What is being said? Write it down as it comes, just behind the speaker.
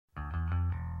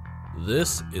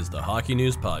This is the Hockey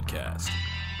News Podcast.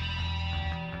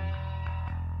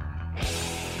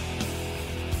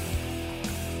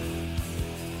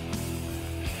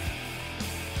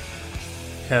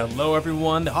 Hello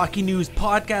everyone, the Hockey News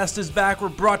Podcast is back. We're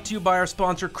brought to you by our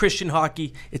sponsor, Christian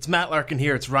Hockey. It's Matt Larkin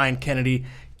here, it's Ryan Kennedy.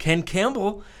 Ken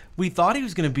Campbell, we thought he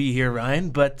was going to be here,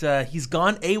 Ryan, but he's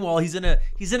gone AWOL.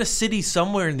 He's in a city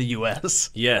somewhere in the U.S.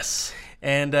 Yes.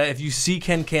 And if you see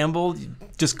Ken Campbell,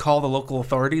 just call the local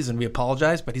authorities and we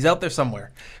apologize, but he's out there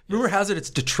somewhere. Rumor has it it's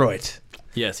Detroit.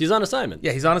 Yes, he's on assignment.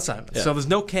 Yeah, he's on assignment. Yeah. So there's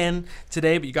no Ken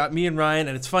today, but you got me and Ryan,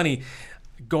 and it's funny.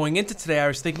 Going into today, I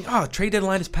was thinking, trade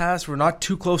deadline has passed. We're not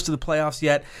too close to the playoffs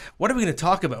yet. What are we going to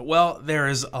talk about? Well, there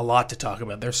is a lot to talk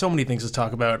about. There's so many things to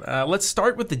talk about. Let's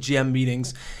start with the GM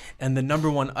meetings. And the number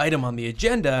one item on the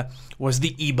agenda was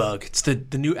the E-Bug. It's the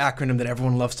new acronym that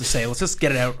everyone loves to say. Let's just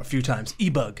get it out a few times.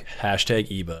 E-Bug.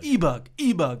 Hashtag E-Bug. E-Bug.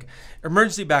 E-Bug.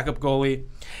 Emergency backup goalie.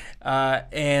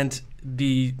 And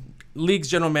the league's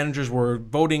general managers were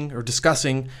voting or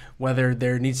discussing whether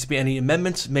there needs to be any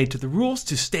amendments made to the rules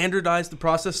to standardize the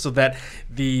process so that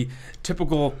the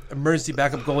typical emergency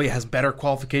backup goalie has better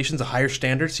qualifications, a higher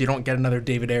standard, so you don't get another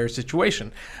David Ayres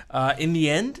situation. In the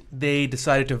end, they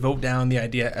decided to vote down the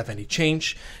idea of any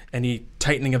change, any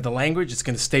tightening of the language. It's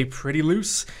going to stay pretty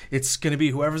loose. It's going to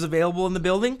be whoever's available in the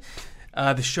building.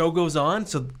 The show goes on,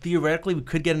 so theoretically we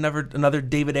could get another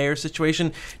David Ayres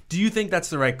situation. Do you think that's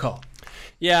the right call?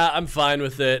 Yeah, I'm fine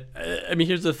with it. I mean,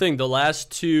 here's the thing. The last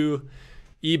two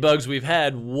E-Bugs we've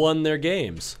had won their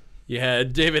games. You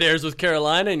had David Ayres with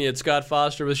Carolina, and you had Scott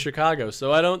Foster with Chicago.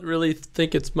 So I don't really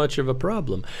think it's much of a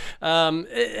problem. Look,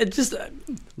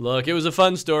 it was a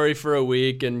fun story for a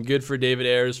week, and good for David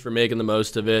Ayres for making the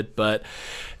most of it. But,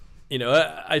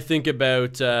 I think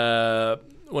about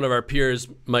one of our peers,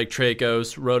 Mike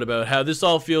Tracos, wrote about how this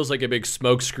all feels like a big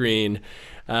smokescreen.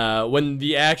 When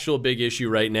the actual big issue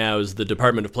right now is the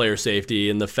Department of Player Safety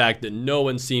and the fact that no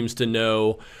one seems to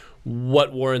know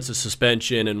what warrants a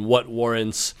suspension and what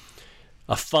warrants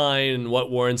a fine and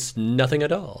what warrants nothing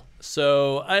at all.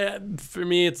 So for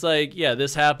me, it's like, yeah,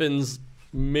 this happens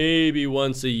maybe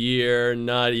once a year,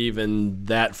 not even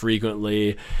that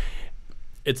frequently.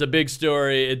 It's a big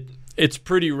story. It's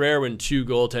pretty rare when two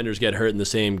goaltenders get hurt in the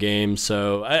same game,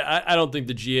 so I don't think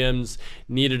the GMs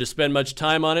needed to spend much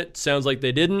time on it. Sounds like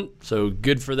they didn't, so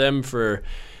good for them for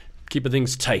keeping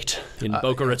things tight in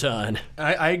Boca Raton.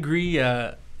 I agree.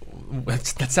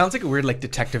 That sounds like a weird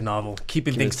detective novel,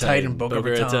 keeping things tight in Boca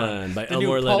Raton. By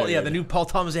Elmore Leonard. The new Paul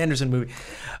Thomas Anderson movie.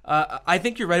 I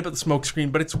think you're right about the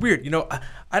smokescreen, but it's weird.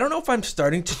 I don't know if I'm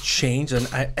starting to change. And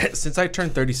since I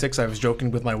turned 36, I was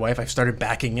joking with my wife. I've started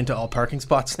backing into all parking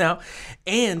spots now,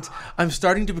 and I'm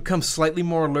starting to become slightly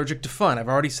more allergic to fun. I've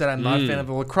already said I'm not a fan of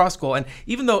the lacrosse goal, and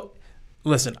even though,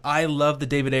 listen, I love the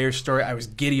David Ayres story. I was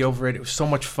giddy over it. It was so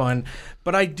much fun,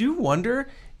 but I do wonder.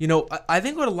 I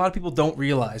think what a lot of people don't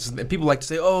realize, and people like to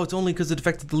say, it's only because it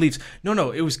affected the Leafs.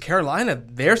 No, it was Carolina.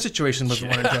 Their situation was the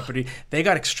one in jeopardy. They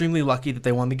got extremely lucky that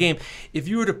they won the game. If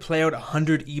you were to play out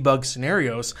 100 E-Bug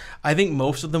scenarios, I think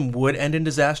most of them would end in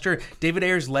disaster. David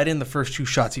Ayres let in the first two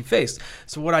shots he faced.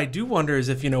 So what I do wonder is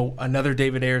if, another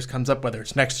David Ayres comes up, whether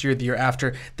it's next year or the year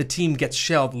after, the team gets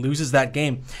shelled, loses that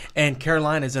game, and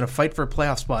Carolina is in a fight for a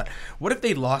playoff spot. What if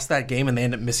they lost that game and they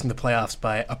end up missing the playoffs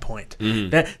by a point?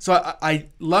 So I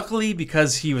luckily,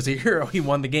 because he was a hero, he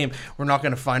won the game. We're not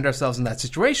going to find ourselves in that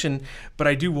situation, but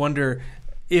I do wonder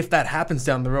if that happens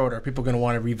down the road, are people going to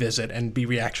want to revisit and be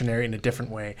reactionary in a different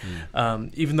way,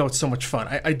 even though it's so much fun.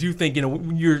 I do think,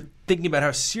 when you're thinking about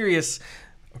how serious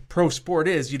pro sport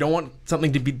is, you don't want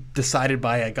something to be decided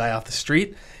by a guy off the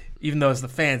street. Even though as the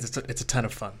fans, it's a ton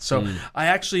of fun. So I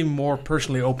actually am more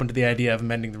personally open to the idea of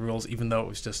amending the rules, even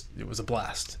though it was a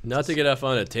blast. Not to get off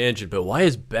on a tangent, but why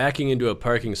is backing into a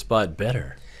parking spot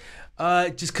better?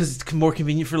 Just because it's more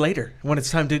convenient for later when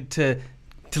it's time to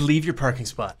leave your parking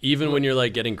spot. Even when you're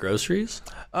getting groceries?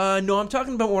 No, I'm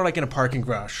talking about more in a parking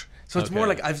garage. So it's more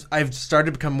like I've started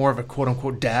to become more of a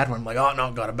quote-unquote dad where I'm like,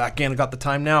 got to back in. I got the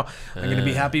time now. I'm going to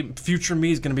be happy. Future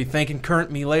me is going to be thanking current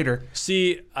me later.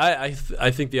 See, I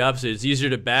think the opposite. It's easier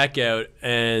to back out,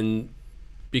 and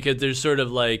because there's sort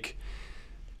of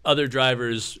other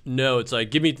drivers know it's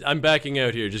I'm backing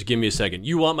out here. Just give me a second.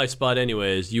 You want my spot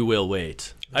anyways. You will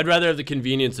wait. I'd rather have the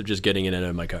convenience of just getting in and out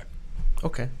of my car.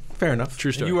 Okay, fair enough.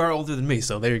 True story. And you are older than me,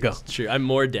 so there you go. True. I'm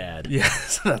more dad.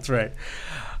 Yes, that's right.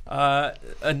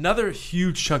 Another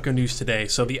huge chunk of news today.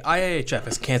 So the IIHF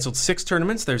has canceled 6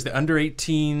 tournaments. There's the under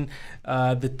 18,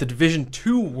 the Division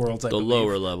 2 Worlds, I believe.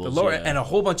 Lower levels, and a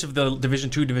whole bunch of the Division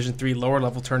 2, Division 3 lower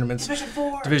level tournaments.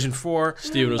 Division 4.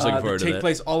 Steven was looking forward to that. Take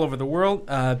place all over the world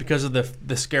because of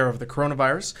the scare of the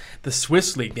coronavirus. The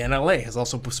Swiss League, the NLA, has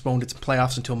also postponed its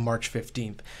playoffs until March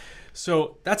 15th.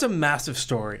 So that's a massive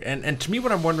story. And to me,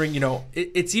 what I'm wondering,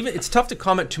 it's tough to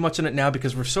comment too much on it now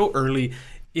because we're so early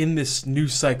in this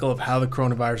news cycle of how the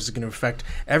coronavirus is going to affect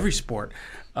every sport.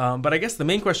 But I guess the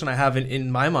main question I have in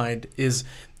my mind is,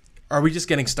 are we just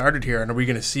getting started here, and are we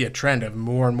going to see a trend of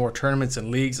more and more tournaments and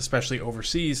leagues, especially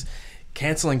overseas,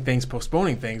 canceling things,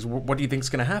 postponing things? What do you think is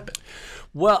going to happen?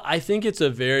 Well, I think it's a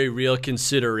very real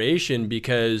consideration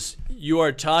because you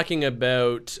are talking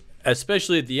about,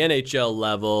 especially at the NHL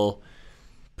level,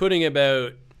 putting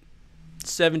about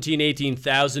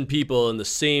 18,000 people in the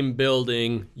same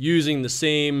building, using the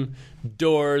same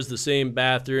doors, the same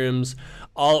bathrooms,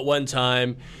 all at one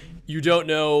time. You don't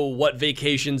know what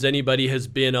vacations anybody has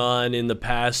been on in the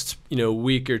past,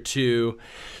 week or two.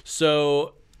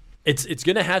 So it's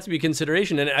going to have to be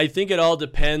consideration. And I think it all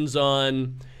depends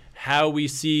on how we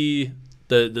see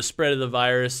the spread of the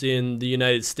virus in the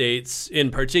United States in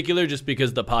particular, just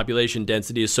because the population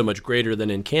density is so much greater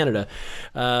than in Canada.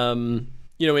 In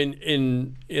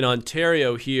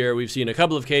Ontario here, we've seen a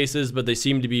couple of cases, but they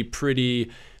seem to be pretty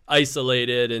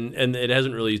isolated and it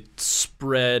hasn't really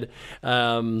spread.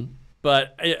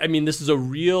 But I mean, this is a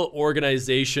real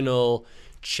organizational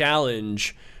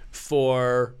challenge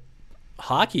for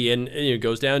hockey, and it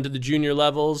goes down to the junior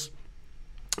levels.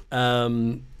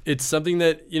 It's something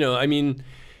that,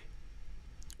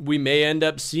 we may end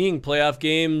up seeing playoff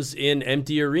games in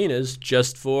empty arenas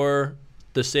just for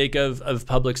the sake of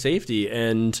public safety.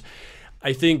 And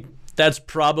I think that's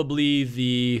probably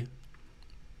the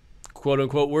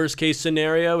quote-unquote worst-case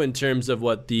scenario in terms of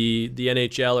what the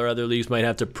NHL or other leagues might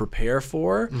have to prepare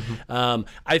for. Mm-hmm.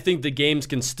 I think the games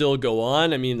can still go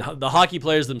on. I mean, the hockey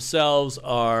players themselves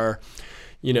are,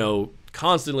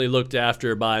 constantly looked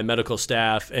after by medical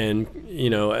staff, and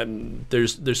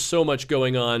there's so much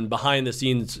going on behind the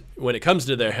scenes when it comes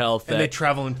to their health. And they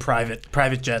travel in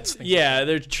private jets. Yeah,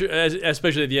 they're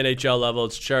especially at the NHL level,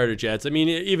 it's charter jets. I mean,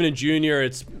 even in junior,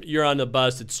 you're on the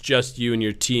bus, it's just you and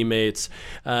your teammates.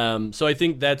 So I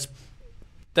think that's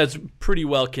pretty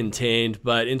well contained.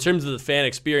 But in terms of the fan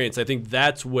experience, I think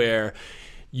that's where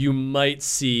you might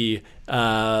see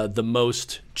the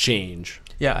most change.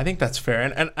 Yeah, I think that's fair,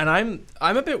 and I'm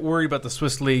a bit worried about the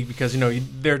Swiss League because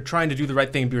they're trying to do the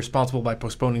right thing and be responsible by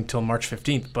postponing till March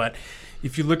 15th. But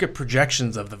if you look at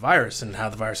projections of the virus and how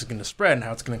the virus is going to spread and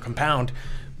how it's going to compound,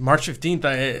 March 15th,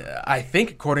 I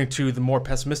think, according to the more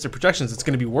pessimistic projections, it's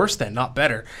going to be worse than, not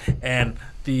better. And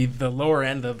the lower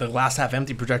end, the glass half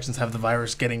empty projections have the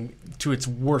virus getting to its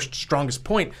worst, strongest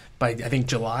point by, I think,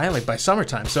 July, like by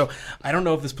summertime. So I don't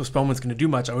know if this postponement's going to do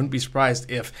much. I wouldn't be surprised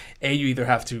if, A, you either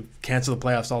have to cancel the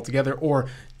playoffs altogether or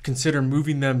consider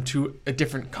moving them to a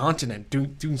different continent,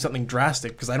 doing something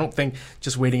drastic, because I don't think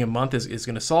just waiting a month is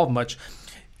going to solve much.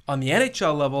 On the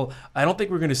NHL level, I don't think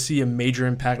we're going to see a major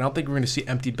impact. I don't think we're going to see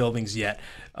empty buildings yet.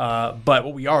 But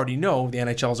what we already know, the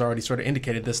NHL has already sort of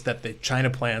indicated this, that the China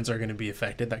plans are going to be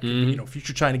affected. That could be,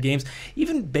 future China games.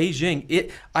 Even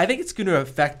Beijing, I think it's going to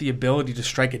affect the ability to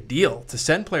strike a deal to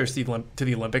send players to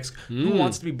the Olympics. Who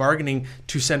wants to be bargaining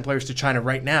to send players to China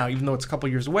right now, even though it's a couple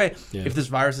years away? Yeah. If this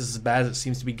virus is as bad as it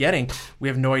seems to be getting, we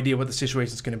have no idea what the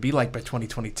situation is going to be like by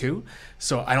 2022.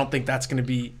 So I don't think that's going to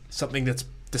be something that's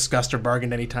discussed or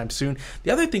bargained anytime soon.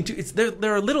 The other thing too,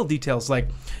 there are little details, like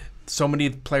so many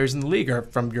players in the league are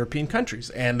from European countries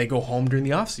and they go home during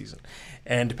the off season,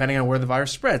 and depending on where the virus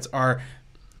spreads, are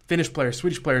Finnish players,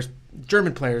 Swedish players,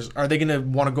 German players, are they going to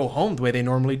want to go home the way they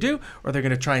normally do, or they're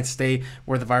going to try and stay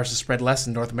where the virus is spread less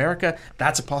in North America?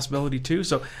 That's a possibility too.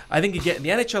 So I think at the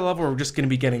NHL level, we're just going to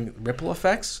be getting ripple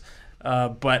effects,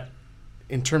 but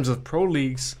in terms of pro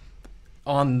leagues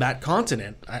on that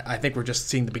continent, I think we're just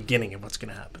seeing the beginning of what's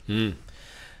going to happen.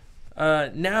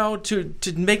 Now, to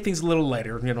make things a little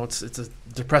lighter, it's a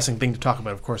depressing thing to talk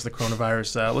about, of course, the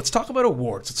coronavirus. Let's talk about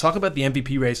awards. Let's talk about the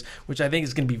MVP race, which I think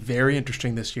is going to be very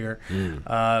interesting this year.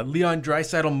 Leon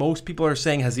Draisaitl, most people are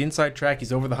saying, has the inside track.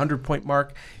 He's over the 100-point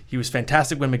mark. He was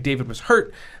fantastic when McDavid was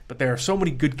hurt, but there are so many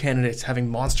good candidates having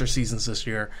monster seasons this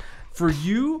year. For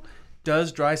you,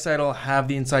 does Draisaitl have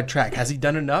the inside track? Has he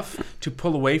done enough to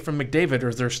pull away from McDavid, or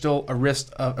is there still a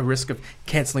risk of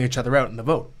canceling each other out in the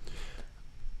vote?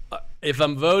 If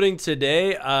I'm voting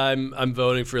today, I'm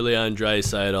voting for Leon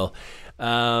Draisaitl.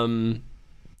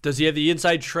 Does he have the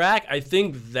inside track? I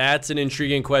think that's an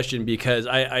intriguing question because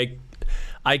I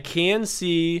can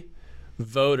see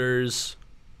voters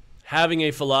having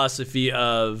a philosophy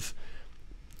of,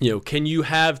 can you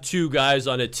have two guys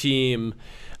on a team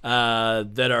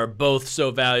that are both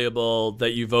so valuable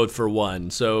that you vote for one?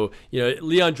 So,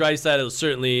 Leon Draisaitl is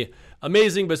certainly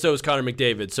amazing, but so is Connor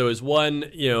McDavid. So is one,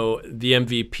 the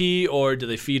MVP, or do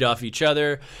they feed off each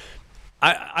other?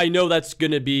 I know that's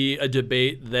going to be a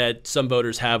debate that some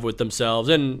voters have with themselves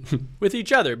and with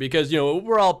each other, because,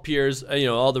 we're all peers,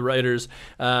 all the writers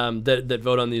that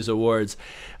vote on these awards.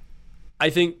 I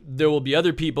think there will be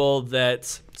other people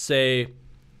that say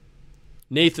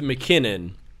Nathan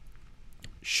MacKinnon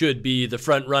should be the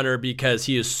front runner because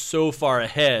he is so far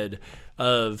ahead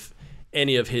of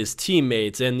any of his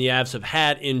teammates, and the Avs have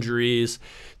had injuries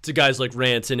to guys like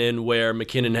Rantanen, where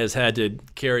MacKinnon has had to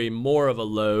carry more of a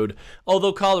load,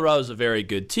 although Colorado is a very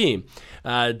good team.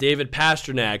 David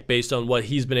Pastrnak, based on what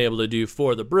he's been able to do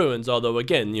for the Bruins, although,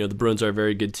 again, the Bruins are a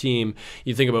very good team.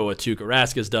 You think about what Tuukka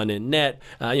Rask's done in net.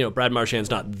 Brad Marchand's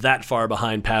not that far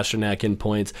behind Pastrnak in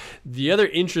points. The other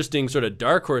interesting sort of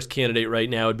dark horse candidate right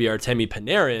now would be Artemi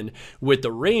Panarin with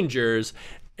the Rangers,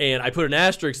 and I put an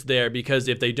asterisk there because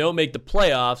if they don't make the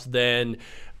playoffs, then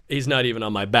he's not even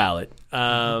on my ballot.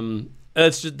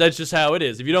 That's just how it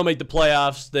is. If you don't make the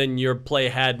playoffs, then your play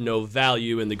had no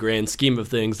value in the grand scheme of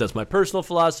things. That's my personal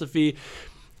philosophy.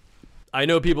 I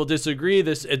know people disagree.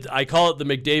 I call it the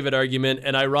McDavid argument,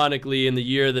 and ironically, in the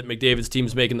year that McDavid's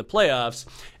team's making the playoffs,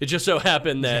 it just so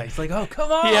happened that he's like, oh, come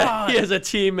on. Yeah, he has a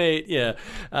teammate. Yeah,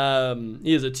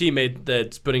 he has a teammate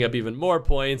that's putting up even more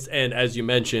points. And as you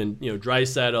mentioned,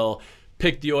 Draisaitl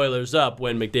picked the Oilers up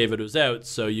when McDavid was out,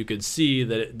 so you could see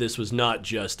that this was not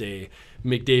just a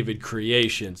McDavid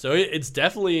creation. So it's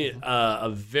definitely a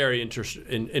very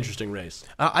interesting race.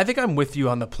 I think I'm with you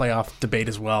on the playoff debate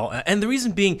as well. And the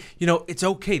reason being, it's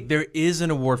okay. There is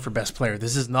an award for best player.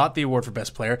 This is not the award for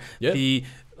best player. Yeah. The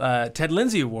Ted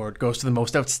Lindsay Award goes to the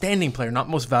most outstanding player, not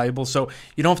most valuable. So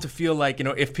you don't have to feel like,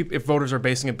 if voters are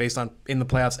basing it based on in the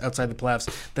playoffs, outside the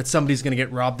playoffs, that somebody's going to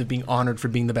get robbed of being honored for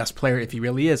being the best player if he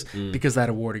really is, because that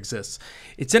award exists.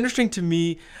 It's interesting to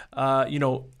me,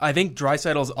 I think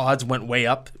Draisaitl's odds went way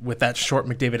up with that short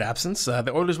McDavid absence.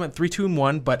 The Oilers went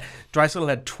 3-2-1, but Draisaitl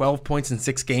had 12 points in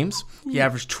 6 games. He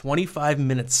averaged 25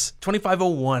 minutes,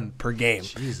 25:01 per game.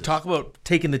 Jesus. Talk about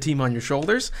taking the team on your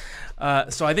shoulders.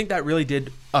 So I think that really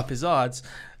did up his odds.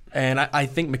 And I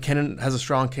think MacKinnon has a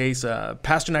strong case.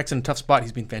 Pasternak's in a tough spot.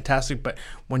 He's been fantastic. But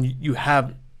when you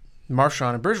have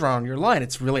Marchand and Bergeron on your line,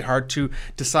 it's really hard to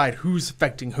decide who's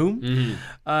affecting whom.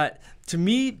 Mm-hmm. To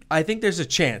me, I think there's a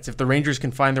chance, if the Rangers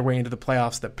can find their way into the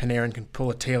playoffs, that Panarin can pull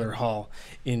a Taylor Hall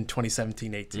in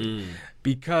 2017-18.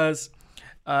 Because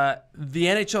the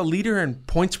NHL leader in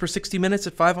points per 60 minutes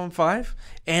at 5-on-5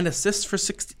 and assists per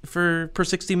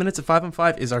 60 minutes at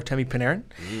 5-on-5 is Artemi Panarin.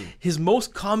 His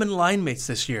most common line mates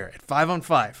this year at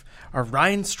 5-on-5 are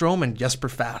Ryan Strome and Jesper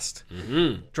Fast.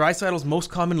 Draisaitl's most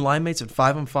common line mates at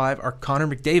 5-on-5 are Connor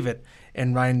McDavid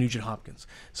and Ryan Nugent-Hopkins.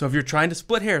 So if you're trying to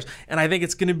split hairs, and I think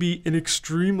it's going to be an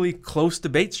extremely close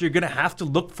debate, so you're going to have to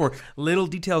look for little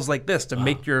details like this to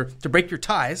break your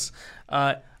ties.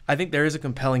 I think there is a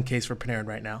compelling case for Panarin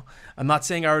right now. I'm not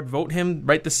saying I would vote him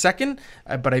right this second,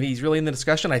 but I think he's really in the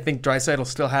discussion. I think Draisaitl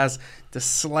still has the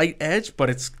slight edge,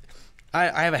 but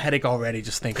I have a headache already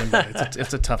just thinking about it.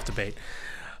 It's a tough debate.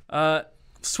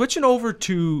 Switching over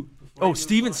to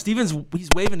Steven's he's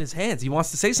waving his hands. He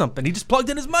wants to say something. He just plugged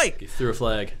in his mic. He threw a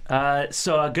flag.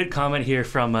 So a good comment here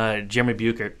from Jeremy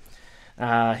Buchert.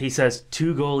 He says,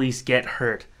 2 goalies get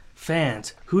hurt.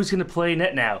 Fans, who's going to play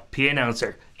net now? P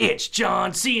announcer, it's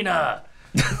John Cena.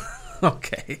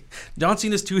 Okay. John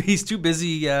Cena's he's too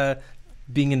busy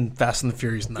being in Fast and the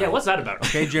Furious 9. Yeah, what's that about?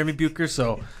 Okay, Jeremy Bucher.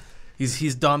 So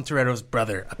he's Dom Toretto's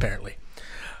brother, apparently.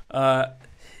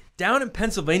 Down in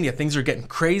Pennsylvania, things are getting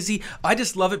crazy. I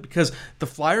just love it because the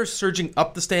Flyers surging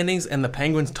up the standings and the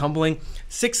Penguins tumbling.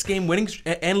 6-game winning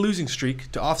and losing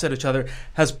streak to offset each other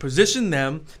has positioned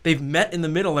them. They've met in the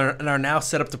middle and are now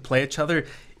set up to play each other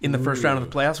in the first round of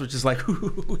the playoffs, which is like,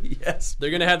 ooh, yes.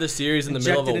 They're going to have the series in the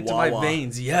middle of a into Wawa. my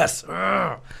veins, yes.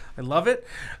 I love it.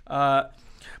 But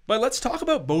let's talk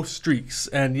about both streaks.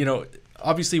 And,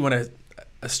 obviously when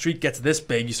a streak gets this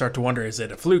big, you start to wonder, is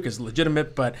it a fluke? Is it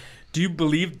legitimate? But do you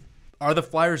believe, are the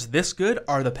Flyers this good?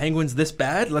 Are the Penguins this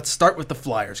bad? Let's start with the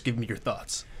Flyers. Give me your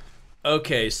thoughts.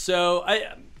 Okay, so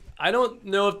I don't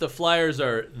know if the Flyers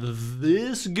are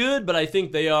this good, but I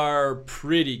think they are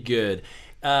pretty good.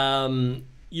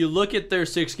 You look at their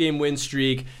 6-game win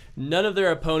streak, none of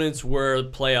their opponents were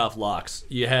playoff locks.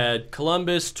 You had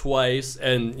Columbus twice,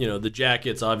 and the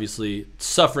Jackets obviously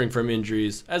suffering from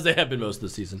injuries, as they have been most of the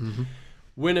season. Mm-hmm.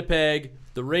 Winnipeg,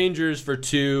 the Rangers for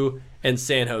 2, and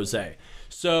San Jose.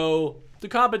 So the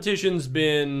competition's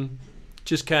been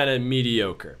just kind of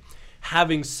mediocre.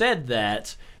 Having said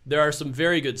that, there are some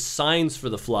very good signs for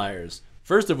the Flyers.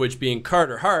 First of which being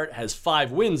Carter Hart has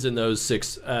 5 wins in those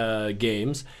 6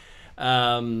 games.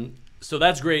 So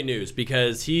that's great news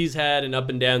because he's had an up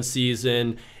and down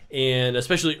season, and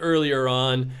especially earlier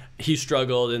on, he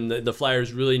struggled, and the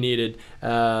Flyers really needed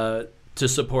to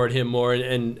support him more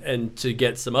and to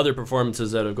get some other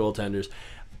performances out of goaltenders.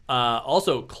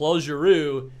 Also, Claude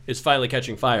Giroux is finally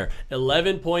catching fire.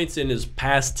 11 points in his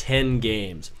past 10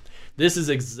 games. This is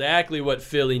exactly what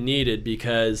Philly needed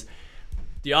because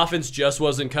the offense just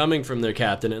wasn't coming from their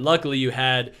captain. And luckily you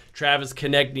had Travis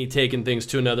Konechny taking things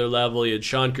to another level. You had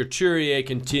Sean Couturier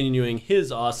continuing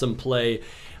his awesome play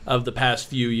of the past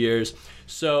few years.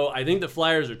 So I think the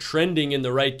Flyers are trending in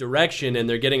the right direction, and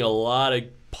they're getting a lot of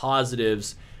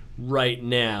positives right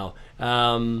now.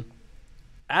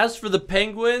 As for the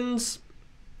Penguins,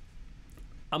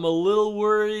 I'm a little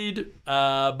worried,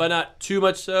 but not too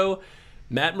much so.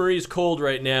 Matt Murray's cold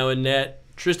right now in net.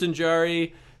 Tristan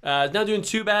Jarry not doing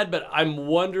too bad, but I'm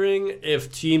wondering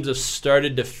if teams have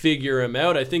started to figure him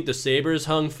out. I think the Sabres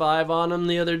hung 5 on him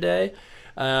the other day.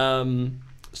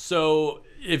 So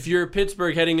if you're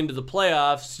Pittsburgh heading into the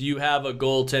playoffs, you have a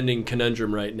goaltending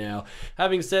conundrum right now.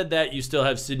 Having said that, you still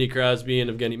have Sidney Crosby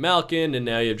and Evgeny Malkin, and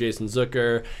now you have Jason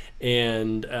Zucker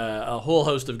and a whole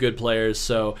host of good players.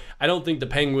 So I don't think the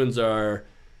Penguins are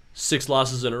 6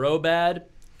 losses in a row bad.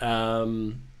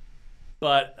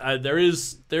 But there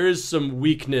is some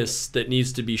weakness that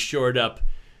needs to be shored up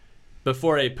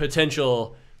before a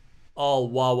potential all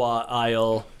Wawa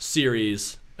Isle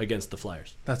series against the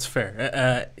Flyers. That's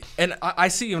fair. And I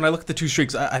see when I look at the 2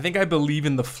 streaks, I think I believe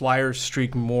in the Flyers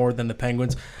streak more than the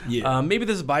Penguins. Yeah. Maybe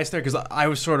there's a bias there because I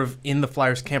was sort of in the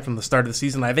Flyers camp from the start of the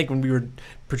season. I think when we were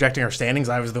projecting our standings,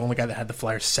 I was the only guy that had the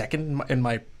Flyers second in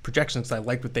my projections. I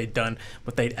liked what they'd done,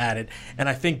 what they'd added. And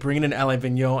I think bringing in Alain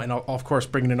Vigneault and, of course,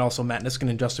 bringing in also Matt Niskanen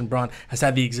and Justin Braun has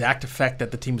had the exact effect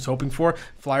that the team was hoping for.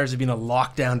 Flyers have been a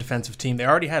lockdown defensive team. They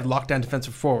already had lockdown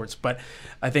defensive forwards, but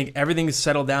I think everything is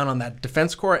settled down on that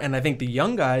defense core, and I think the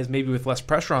young guys, maybe with less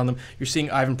pressure on them, you're seeing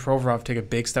Ivan Provorov take a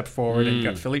big step forward, and you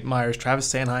got Philippe Myers, Travis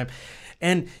Sanheim.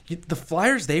 And the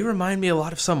Flyers, they remind me a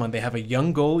lot of someone. They have a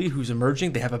young goalie who's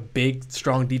emerging. They have a big,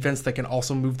 strong defense that can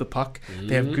also move the puck.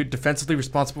 They have good defensively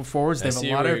responsible forwards. They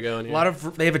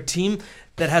have they have a team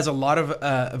that has a lot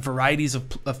of varieties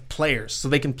of players, so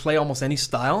they can play almost any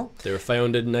style. They were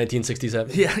founded in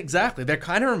 1967. Yeah, exactly. They're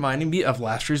kind of reminding me of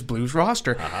last year's Blues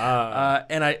roster.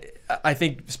 And I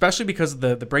think, especially because of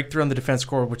the breakthrough on the defense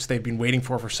core, which they've been waiting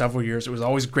for several years, it was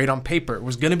always great on paper. It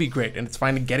was going to be great, and it's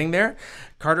finally getting there.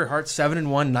 Carter Hart, 7-1,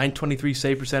 923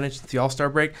 save percentage since the All-Star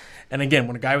break. And again,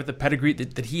 when a guy with the pedigree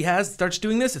that he has starts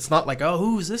doing this, it's not like, oh,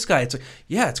 who's this guy? It's like,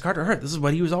 yeah, it's Carter Hart. This is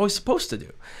what he was always supposed to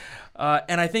do.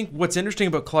 And I think what's interesting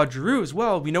about Claude Giroux as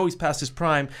well, we know he's past his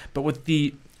prime, but with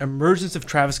the emergence of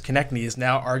Travis Konechny is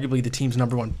now arguably the team's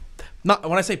number one. Not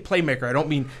when I say playmaker, I don't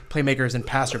mean playmaker as in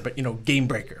passer, but game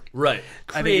breaker. Right.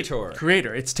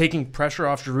 Creator. It's taking pressure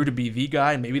off Giroux to be the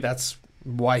guy, and maybe that's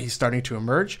why he's starting to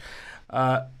emerge.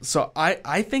 So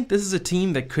I think this is a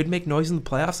team that could make noise in the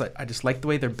playoffs. I just like the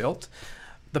way they're built.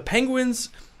 The Penguins,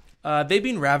 they've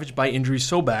been ravaged by injuries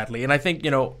so badly, and I think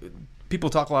people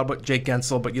talk a lot about Jake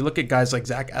Gensel, but you look at guys like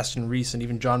Zach Aston-Reese and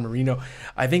even John Marino.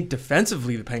 I think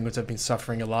defensively the Penguins have been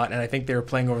suffering a lot, and I think they were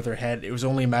playing over their head. It was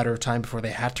only a matter of time before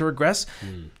they had to regress,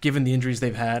 given the injuries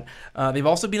they've had. They've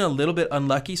also been a little bit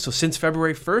unlucky. So since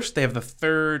February 1st, they have the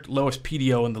 3rd lowest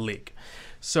PDO in the league.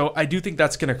 So I do think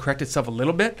that's going to correct itself a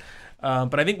little bit.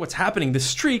 But I think what's happening, this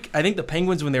streak, I think the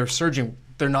Penguins, when they were surging,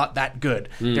 they're not that good.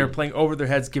 They're playing over their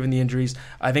heads given the injuries.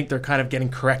 I think they're kind of getting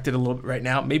corrected a little bit right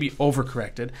now, maybe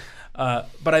overcorrected.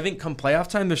 But I think come playoff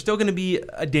time, they're still going to be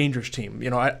a dangerous team.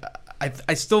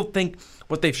 I still think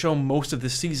what they've shown most of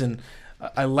this season,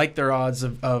 I like their odds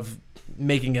of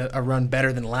making a run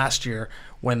better than last year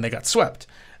when they got swept.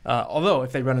 Although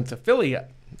if they run into Philly,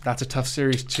 that's a tough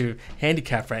series to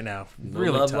handicap right now.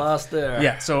 Really tough. Lost there.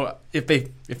 Yeah, so if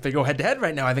they go head to head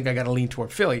right now, I think I got to lean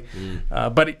toward Philly.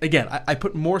 But again, I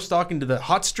put more stock into the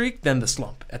hot streak than the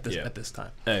slump at this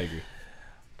time. I agree.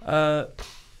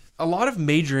 A lot of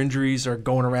major injuries are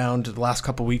going around the last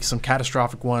couple of weeks, some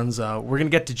catastrophic ones. We're going to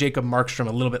get to Jacob Markstrom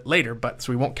a little bit later,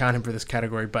 so we won't count him for this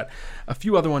category. But a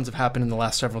few other ones have happened in the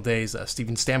last several days.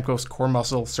 Steven Stamkos, core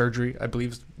muscle surgery, I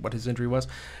believe is what his injury was.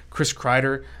 Chris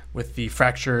Kreider with the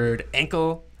fractured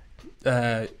ankle.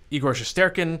 Igor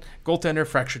Shesterkin, goaltender,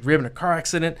 fractured rib in a car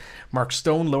accident. Mark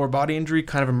Stone, lower body injury,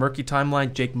 kind of a murky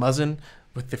timeline. Jake Muzzin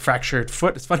with the fractured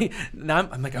foot. It's funny. Now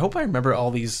I'm like, I hope I remember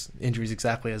all these injuries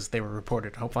exactly as they were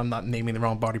reported. I hope I'm not naming the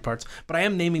wrong body parts, but I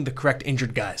am naming the correct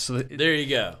injured guys. So there you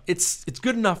go. It's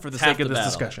good enough for the It's sake half of this the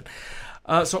discussion.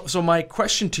 So my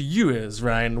question to you is,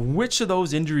 Ryan, which of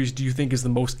those injuries do you think is the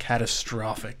most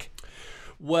catastrophic?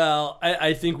 Well,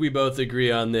 I think we both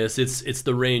agree on this. It's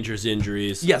the Rangers'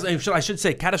 injuries. Yes, I should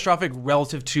say catastrophic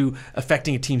relative to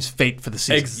affecting a team's fate for the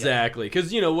season. Exactly,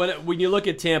 because when you look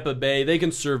at Tampa Bay, they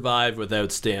can survive without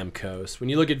Stamkos. When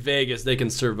you look at Vegas, they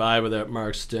can survive without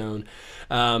Mark Stone.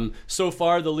 So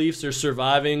far, the Leafs are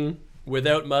surviving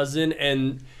without Muzzin,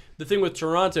 and the thing with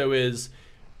Toronto is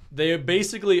they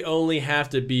basically only have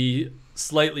to be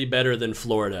slightly better than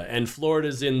Florida, and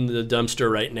Florida's in the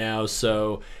dumpster right now,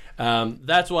 so...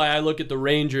 that's why I look at the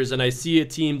Rangers and I see a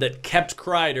team that kept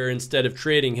Kreider instead of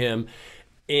trading him,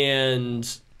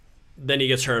 and then he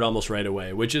gets hurt almost right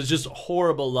away, which is just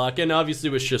horrible luck. And obviously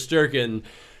with Shesterkin,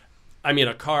 I mean,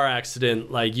 a car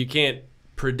accident, like you can't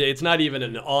predict. It's not even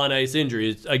an on-ice injury.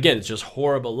 It's just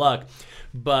horrible luck.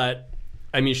 But,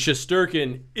 I mean,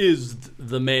 Shesterkin is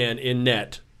the man in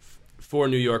net for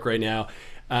New York right now.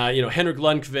 Henrik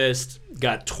Lundqvist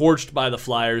got torched by the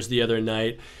Flyers the other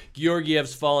night.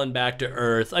 Georgiev's fallen back to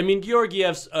earth. I mean,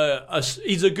 Georgiev's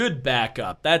he's a good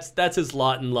backup. That's his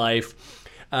lot in life.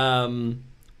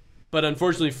 But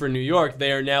unfortunately for New York,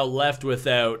 they are now left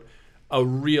without a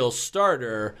real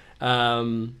starter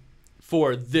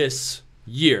for this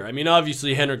year. I mean,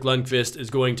 obviously Henrik Lundqvist is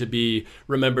going to be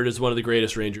remembered as one of the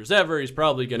greatest Rangers ever. He's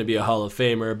probably going to be a Hall of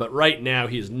Famer, but right now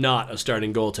he's not a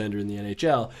starting goaltender in the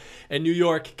NHL. And New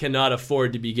York cannot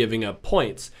afford to be giving up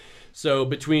points. So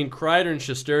between Kreider and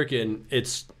Shesterkin,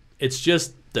 it's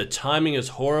just the timing is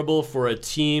horrible for a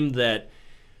team that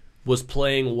was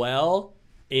playing well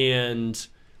and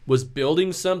was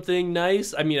building something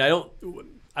nice. I mean, I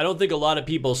don't think a lot of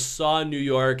people saw New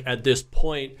York at this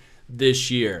point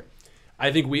this year.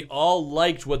 I think we all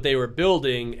liked what they were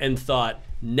building and thought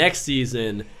next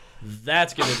season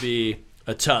that's going to be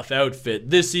a tough outfit.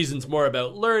 This season's more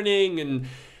about learning and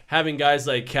having guys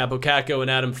like Capo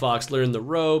and Adam Fox learn the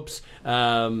ropes,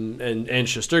 and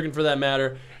Shesterkin for that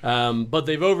matter. But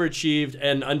they've overachieved,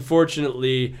 and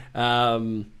unfortunately,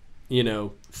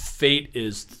 fate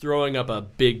is throwing up a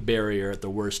big barrier at the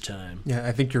worst time. Yeah,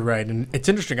 I think you're right. And it's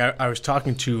interesting. I was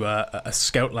talking to a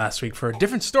scout last week for a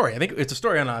different story. I think it's a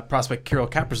story on a prospect, Kirill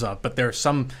Kaprizov, but there are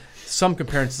some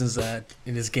comparisons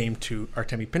in his game to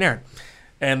Artemi Panarin.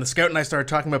 And the scout and I started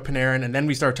talking about Panarin, and then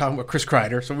we started talking about Chris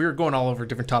Kreider. So we were going all over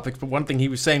different topics. But one thing he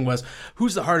was saying was,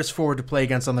 who's the hardest forward to play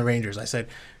against on the Rangers? I said,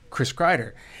 Chris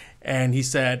Kreider. And he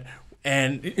said,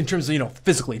 and in terms of,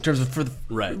 physically, in terms of for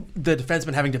the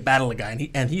defenseman having to battle a guy.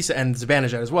 And he said, and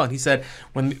Zibanejad as well. And he said,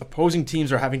 when the opposing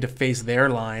teams are having to face their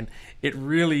line,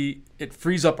 it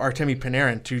frees up Artemi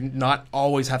Panarin to not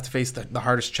always have to face the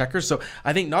hardest checkers. So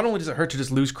I think not only does it hurt to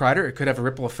just lose Kreider, it could have a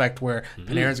ripple effect where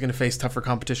Panarin's going to face tougher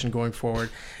competition going forward.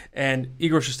 And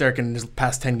Igor Shesterkin in his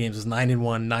past 10 games is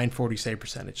 9-1, .940 save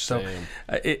percentage. So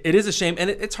it is a shame.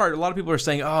 And it's hard. A lot of people are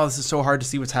saying, oh, this is so hard to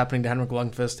see what's happening to Henrik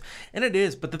Lundqvist. And it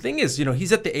is. But the thing is,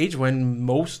 he's at the age when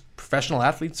most professional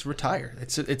athletes retire.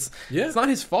 It's not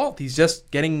his fault. He's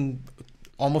just getting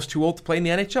almost too old to play in the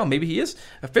NHL. Maybe he is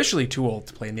officially too old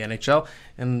to play in the NHL,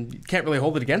 and you can't really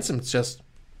hold it against him. It's just,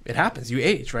 it happens. You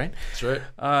age, right? That's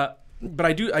right. But I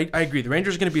agree. The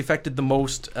Rangers are going to be affected the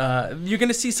most. You're going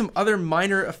to see some other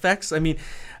minor effects. I mean,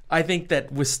 I think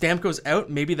that with Stamkos out,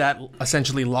 maybe that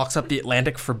essentially locks up the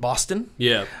Atlantic for Boston.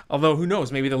 Yeah. Although, who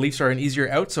knows? Maybe the Leafs are an easier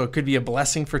out, so it could be a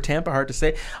blessing for Tampa. Hard to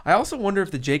say. I also wonder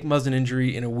if the Jake Muzzin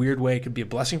injury, in a weird way, could be a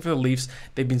blessing for the Leafs.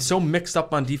 They've been so mixed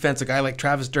up on defense. A guy like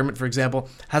Travis Dermott, for example,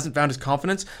 hasn't found his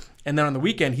confidence. And then on the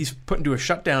weekend, he's put into a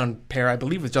shutdown pair, I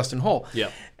believe, with Justin Holl.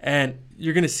 Yeah. And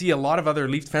you're going to see a lot of other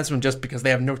Leafs defensemen, just because they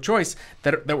have no choice,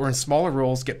 that were in smaller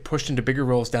roles get pushed into bigger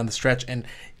roles down the stretch, and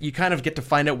you kind of get to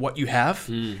find out what you have.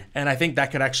 And I think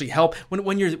that could actually help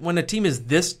when a team is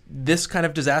this kind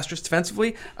of disastrous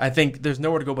defensively. I think there's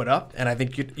nowhere to go but up, and I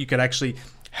think you could actually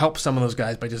help some of those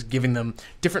guys by just giving them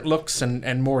different looks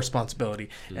and more responsibility.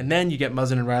 And then you get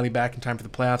Muzzin and Riley back in time for the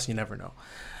playoffs. You never know.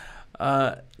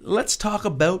 Let's talk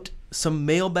about some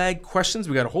mailbag questions.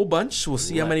 We got a whole bunch. We'll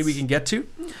see how many we can get to.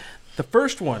 The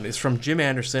first one is from Jim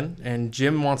Anderson, and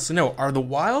Jim wants to know, are the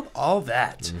Wild all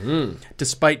that?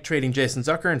 Despite trading Jason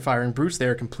Zucker and firing Bruce, they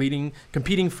are competing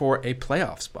for a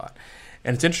playoff spot.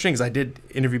 And it's interesting because I did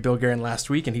interview Bill Guerin last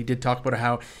week, and he did talk about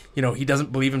how, he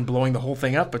doesn't believe in blowing the whole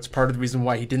thing up. It's part of the reason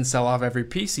why he didn't sell off every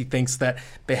piece. He thinks that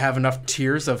they have enough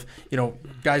tiers of,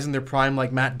 guys in their prime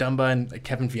like Matt Dumba, and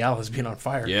Kevin Fiala has been on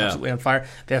fire, absolutely on fire.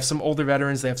 They have some older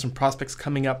veterans. They have some prospects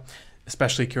coming up.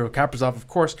 especially Kirill Kaprizov, of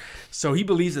course. So he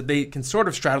believes that they can sort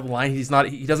of straddle the line.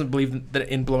 He doesn't believe that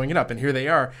in blowing it up. And here they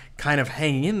are kind of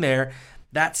hanging in there.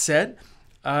 That said,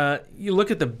 you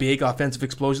look at the big offensive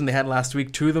explosion they had last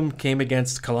week. 2 of them came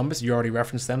against Columbus. You already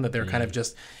referenced them, that they're kind of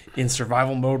just in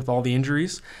survival mode with all the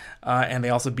injuries. And they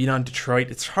also beat on Detroit.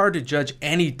 It's hard to judge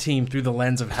any team through the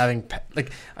lens of having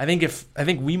I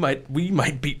think we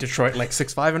might beat Detroit like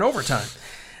 6-5 in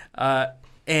overtime.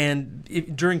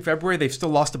 During February, they've still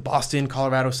lost to Boston,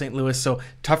 Colorado, St. Louis. So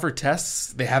tougher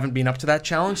tests. They haven't been up to that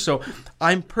challenge. So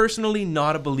I'm personally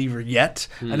not a believer yet.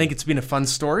 I think it's been a fun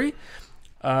story.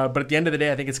 But at the end of the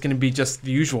day, I think it's going to be just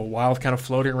the usual Wild kind of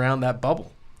floating around that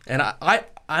bubble. And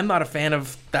I'm not a fan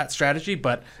of that strategy,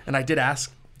 and I did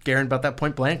ask Guerin about that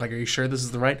point blank, like, are you sure this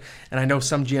is the right? And I know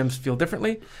some GMs feel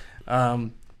differently.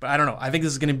 But I don't know. I think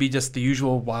this is going to be just the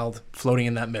usual Wild floating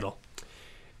in that middle.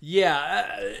 Yeah,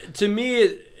 to me,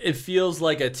 it feels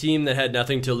like a team that had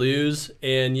nothing to lose,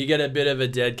 and you get a bit of a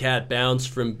dead cat bounce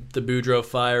from the Boudreau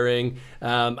firing.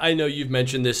 I know you've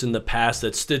mentioned this in the past,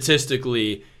 that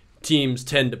statistically, teams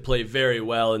tend to play very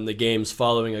well in the games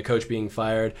following a coach being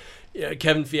fired.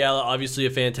 Kevin Fiala, obviously a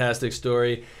fantastic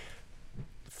story.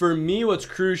 For me, what's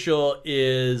crucial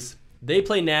is they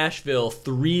play Nashville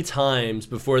 3 times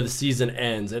before the season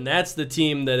ends, and that's the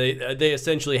team that they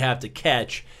essentially have to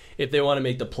catch if they want to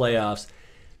make the playoffs.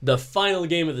 The final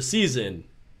game of the season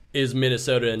is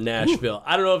Minnesota and Nashville. Ooh.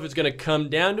 I don't know if it's going to come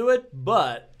down to it,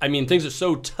 but, I mean, things are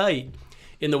so tight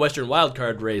in the Western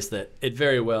wildcard race that it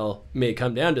very well may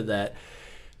come down to that.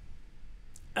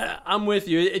 I'm with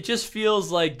you. It just feels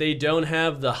like they don't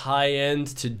have the high end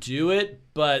to do it,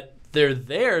 but they're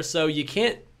there, so you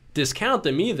can't discount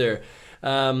them either.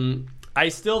 I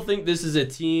still think this is a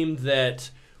team that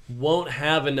won't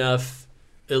have enough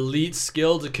elite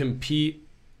skill to compete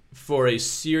for a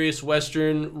serious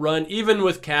Western run, even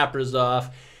with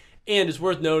Kaprizov. And it's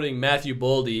worth noting Matthew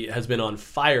Boldy has been on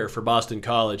fire for Boston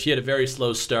College. He had a very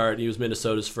slow start. He was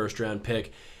Minnesota's first-round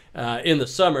pick in the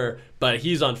summer, but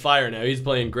he's on fire now. He's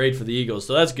playing great for the Eagles,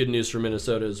 so that's good news for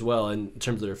Minnesota as well in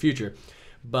terms of their future.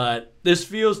 But this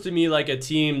feels to me like a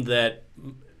team that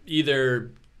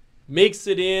either makes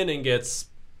it in and gets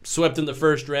swept in the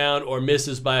first round or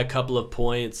misses by a couple of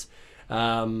points.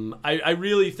 I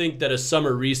really think that a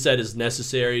summer reset is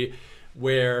necessary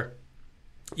where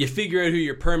you figure out who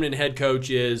your permanent head coach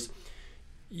is.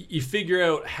 You figure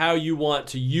out how you want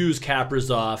to use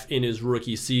Kaprizov in his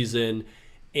rookie season,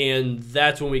 and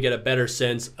that's when we get a better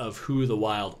sense of who the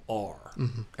Wild are.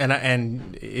 Mm-hmm.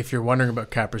 And if you're wondering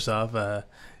about Kaprizov,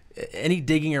 any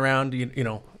digging around, you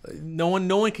know, no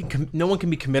one can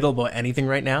be committal about anything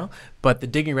right now. But the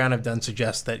digging around I've done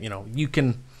suggests that, you know, you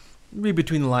can read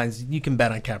between the lines. You can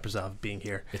bet on Kaprizov being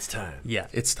here. It's time. Yeah,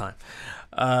 it's time.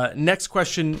 Next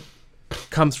question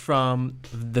comes from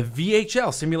the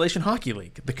VHL Simulation Hockey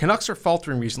League. The Canucks are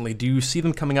faltering recently. Do you see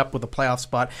them coming up with a playoff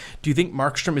spot? Do you think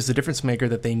Markstrom is the difference maker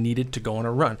that they needed to go on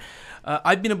a run?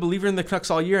 I've been a believer in the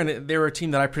Canucks all year, and they were a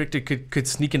team that I predicted could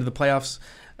sneak into the playoffs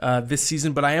this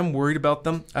season, but I am worried about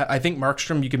them. I think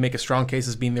Markstrom, you can make a strong case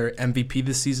as being their MVP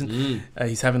this season.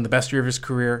 He's having the best year of his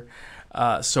career.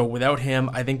 So without him,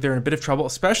 I think they're in a bit of trouble,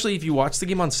 especially if you watch the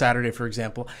game on Saturday, for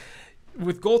example.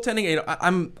 With goaltending,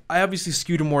 I obviously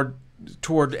skew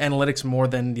toward analytics more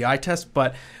than the eye test,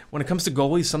 but when it comes to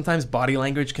goalies, sometimes body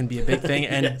language can be a big thing,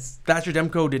 and yes. Thatcher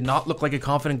Demko did not look like a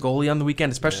confident goalie on the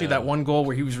weekend, especially that one goal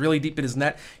where he was really deep in his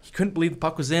net. He couldn't believe the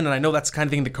puck was in, and I know that's the kind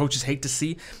of thing the coaches hate to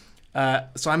see.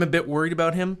 So I'm a bit worried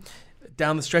about him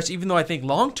down the stretch, even though I think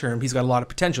long-term he's got a lot of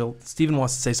potential. Steven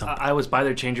wants to say something. I was by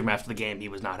their change room after the game. He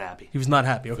was not happy. He was not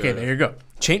happy. Okay, there you go.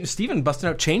 Steven busting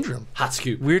out change room. Hot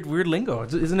scoop. Weird lingo.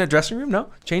 Isn't it a dressing room? No?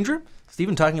 Change room?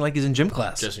 Steven talking like he's in gym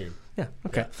class. Dressing room. Yeah,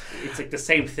 okay. It's like the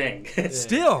same thing.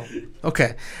 Still.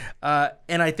 Okay.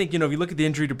 And I think, if you look at the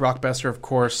injury to Brock Besser, of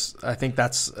course, I think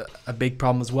that's a big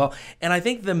problem as well. And I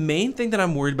think the main thing that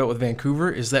I'm worried about with Vancouver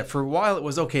is that for a while it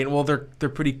was okay. Well, they're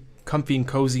pretty comfy and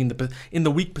cozy in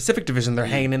the weak Pacific Division. They're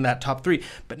hanging in that top 3.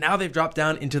 But now they've dropped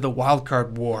down into the wild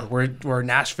card war where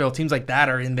Nashville, teams like that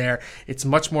are in there. It's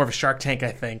much more of a Shark Tank,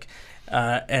 I think.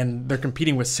 And they're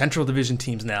competing with Central Division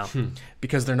teams now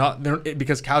because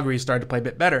because Calgary started to play a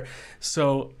bit better.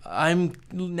 So I'm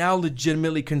now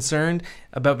legitimately concerned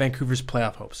about Vancouver's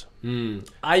playoff hopes.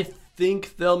 I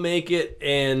think they'll make it,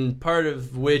 and part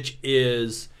of which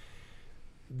is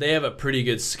they have a pretty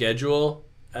good schedule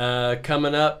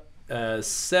coming up.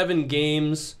 7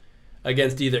 games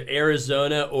against either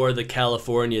Arizona or the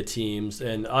California teams,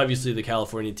 and obviously the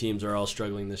California teams are all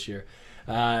struggling this year.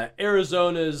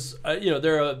 Arizona's,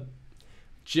 they're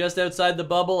just outside the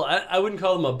bubble. I wouldn't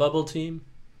call them a bubble team,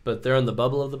 but they're on the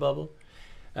bubble of the bubble.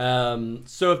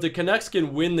 So if the Canucks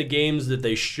can win the games that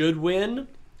they should win,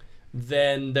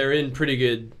 then they're in pretty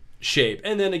good shape.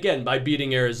 And then again, by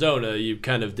beating Arizona, you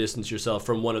kind of distance yourself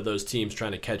from one of those teams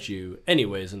trying to catch you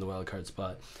anyways in the wild card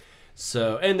spot.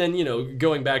 So, and then,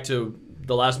 going back to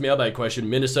the last mailbag question,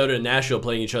 Minnesota and Nashville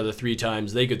playing each other 3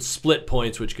 times, they could split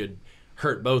points, which could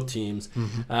hurt both teams.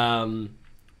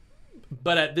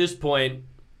 But at this point,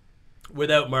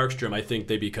 without Markstrom, I think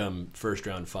they become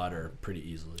first-round fodder pretty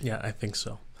easily. Yeah, I think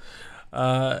so.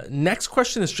 Next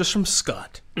question is just from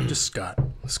Scott. Just Scott.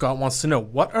 Scott wants to know,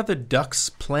 what are the Ducks'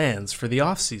 plans for the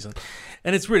offseason?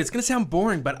 And it's weird. It's going to sound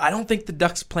boring, but I don't think the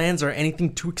Ducks' plans are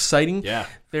anything too exciting. Yeah.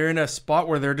 They're in a spot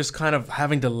where they're just kind of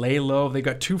having to lay low. They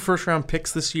got 2 first-round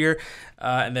picks this year,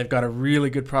 and they've got a really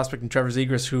good prospect in Trevor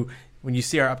Zegras, who, when you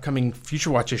see our upcoming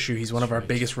Future Watch issue, he's one of our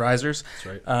biggest risers.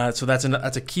 That's right. So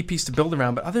that's a key piece to build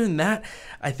around. But other than that,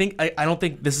 I don't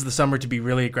think this is the summer to be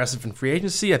really aggressive in free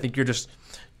agency. I think you're just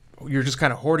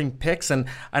kind of hoarding picks, and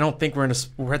I don't think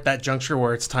we're at that juncture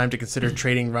where it's time to consider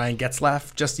trading Ryan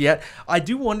Getzlaf just yet. I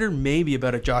do wonder maybe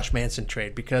about a Josh Manson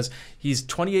trade, because he's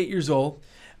 28 years old.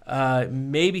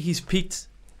 Maybe he's peaked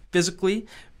physically,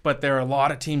 but there are a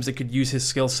lot of teams that could use his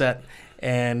skill set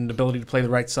and ability to play the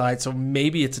right side. So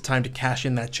maybe it's a time to cash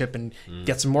in that chip and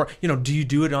get some more. Do you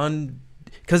do it on,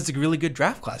 because it's a really good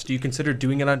draft class, do you consider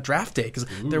doing it on draft day? Because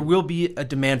there will be a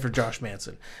demand for Josh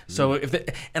Manson. So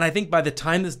and I think by the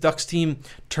time this Ducks team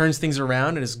turns things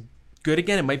around and is good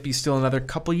again, it might be still another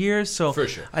couple years. So for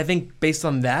sure. I think based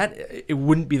on that, it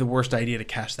wouldn't be the worst idea to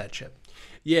cash that chip.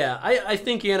 Yeah, I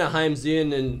think Anaheim's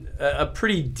in a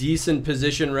pretty decent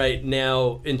position right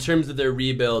now in terms of their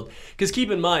rebuild. Because keep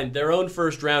in mind, their own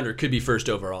first rounder could be first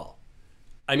overall.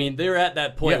 I mean, they're at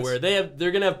that point where they're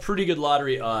going to have pretty good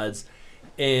lottery odds.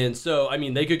 And so, I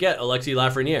mean, they could get Alexis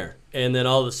Lafreniere. And then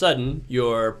all of a sudden,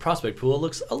 your prospect pool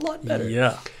looks a lot better.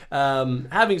 Yeah.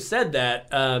 Having said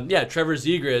that, Trevor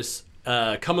Zegras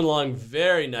coming along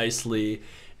very nicely.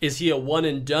 Is he a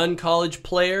one-and-done college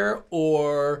player,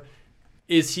 or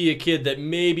is he a kid that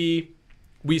maybe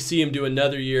we see him do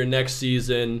another year next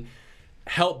season,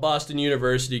 help Boston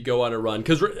University go on a run?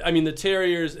 Because, I mean, the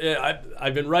Terriers,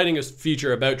 I've been writing a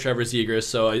feature about Trevor Zegras,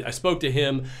 so I spoke to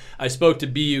him, I spoke to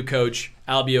BU coach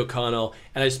Albie O'Connell,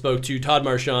 and I spoke to Todd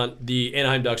Marchant, the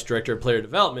Anaheim Ducks Director of Player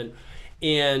Development.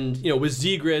 And, with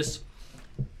Zegras,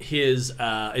 his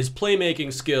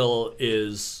playmaking skill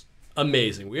is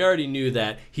amazing. We already knew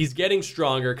that. He's getting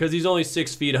stronger because he's only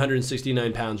 6 feet,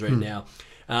 169 pounds right now.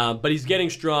 But he's getting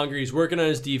stronger. He's working on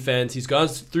his defense. He's gone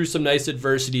through some nice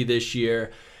adversity this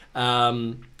year.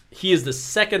 He is the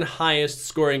second highest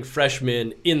scoring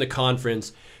freshman in the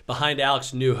conference, behind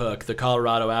Alex Newhook, the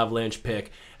Colorado Avalanche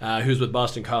pick, who's with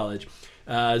Boston College.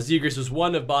 Zegras is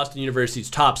one of Boston University's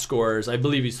top scorers. I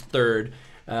believe he's third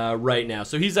right now.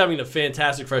 So he's having a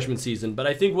fantastic freshman season. But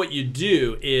I think what you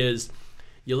do is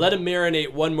you let him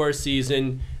marinate one more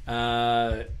season.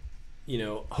 Hopefully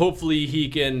he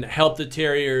can help the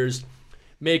Terriers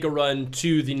make a run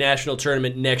to the national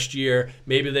tournament next year.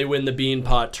 Maybe they win the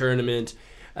Beanpot tournament.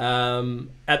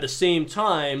 At the same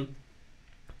time,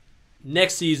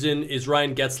 next season is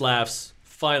Ryan Getzlaf's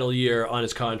final year on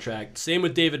his contract. Same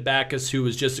with David Backes, who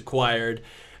was just acquired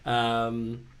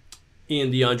in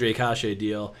the Andre Cachet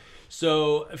deal.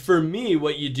 So for me,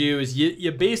 what you do is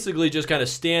you basically just kind of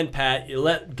stand pat. You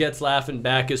let Getzlaf and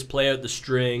Backes play out the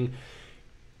string.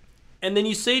 And then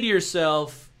you say to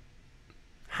yourself,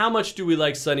 how much do we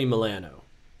like Sonny Milano?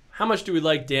 How much do we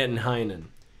like Danton Heinen?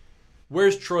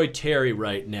 Where's Troy Terry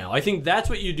right now? I think that's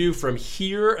what you do from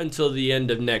here until the end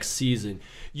of next season.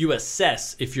 You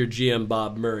assess if you're GM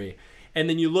Bob Murray. And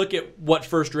then you look at what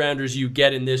first rounders you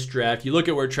get in this draft. You look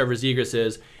at where Trevor Zegras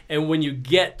is. And when you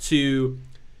get to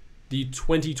the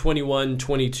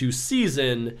 2021-22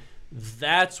 season,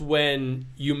 that's when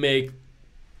you make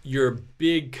your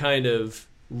big kind of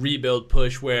rebuild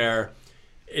push, where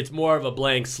it's more of a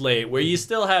blank slate, where you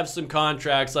still have some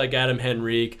contracts like Adam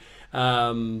Henrique,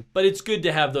 but it's good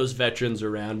to have those veterans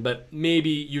around. But maybe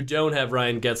you don't have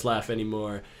Ryan Getzlaf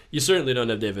anymore. You certainly don't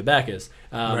have David Backes.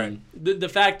 Right. The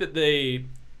fact that they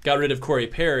got rid of Corey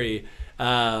Perry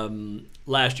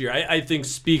last year, I think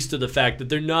speaks to the fact that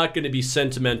they're not going to be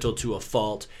sentimental to a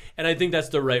fault, and I think that's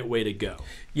the right way to go.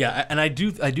 Yeah, and I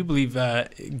do believe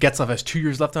Getzlaf has 2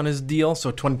 years left on his deal,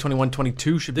 so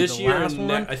 2021-22 should be this the year. last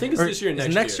one. I think it's this year and next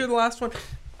year. Next year the last one?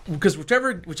 Because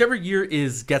whichever year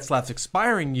is Getzlaf's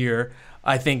expiring year,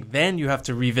 I think then you have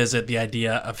to revisit the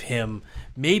idea of him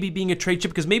maybe being a trade chip,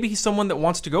 because maybe he's someone that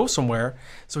wants to go somewhere.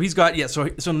 So he's got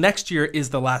so next year is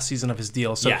the last season of his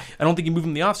deal. So I don't think you move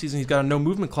him in the offseason. He's got a no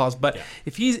movement clause. But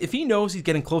if he knows he's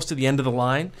getting close to the end of the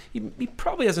line, he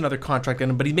probably has another contract in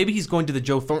him. But maybe he's going to the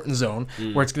Joe Thornton zone,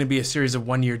 where it's going to be a series of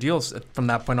 1-year deals from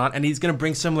that point on, and he's going to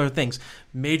bring similar things.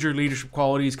 Major leadership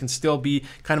qualities, can still be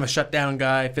kind of a shutdown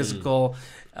guy, physical.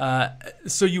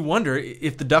 So you wonder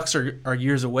if the Ducks are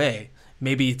years away.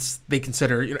 Maybe they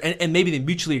consider, and maybe they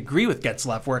mutually agree with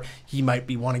Getzlaf, where he might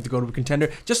be wanting to go to a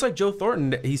contender. Just like Joe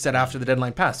Thornton, he said after the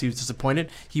deadline passed, he was disappointed.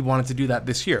 He wanted to do that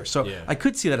this year. So I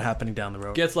could see that happening down the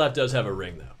road. Getzlaf does have a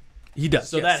ring, though. He does.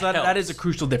 So that is a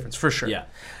crucial difference, for sure. Yeah.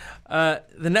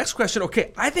 The next question,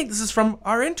 okay, I think this is from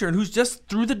our intern who's just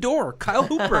through the door, Kyle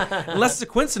Hooper. Unless it's a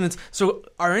coincidence. So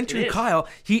our intern, Kyle,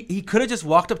 he could have just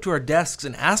walked up to our desks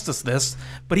and asked us this,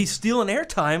 but he's stealing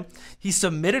airtime. He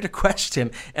submitted a question,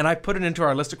 and I put it into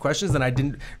our list of questions, and I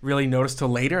didn't really notice till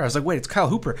later. I was like, wait, it's Kyle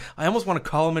Hooper. I almost want to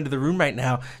call him into the room right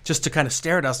now just to kind of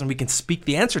stare at us, and we can speak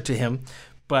the answer to him.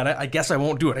 But I guess I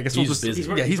won't do it. I guess he's we'll just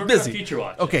busy. He's busy. Future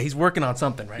Watch. Okay, he's working on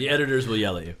something right The now. editors will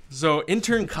yell at you. So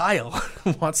intern Kyle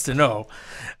wants to know,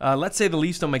 let's say the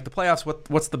Leafs don't make the playoffs,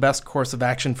 what's the best course of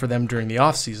action for them during the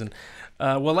offseason?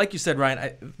 Well, like you said,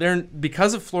 Ryan, they're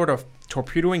because of Florida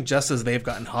torpedoing just as they've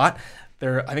gotten hot,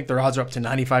 I think their odds are up to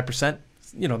 95%.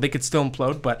 They could still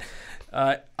implode, but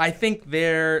I think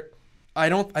they're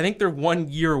 1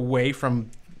 year away from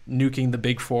nuking the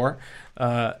Big Four.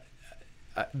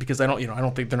 Because I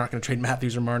don't think they're not going to trade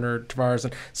Matthews or Marner or Tavares.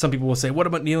 And some people will say, what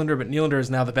about Nylander? But Nylander is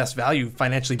now the best value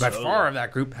financially by far of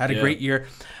that group. Had a great year.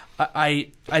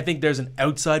 I think there's an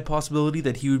outside possibility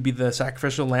that he would be the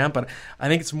sacrificial lamb, but I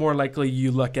think it's more likely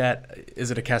you look at, is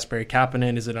it a Kasperi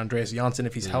Kapanen? Is it Andreas Janssen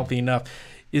if he's healthy enough?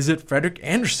 Is it Frederik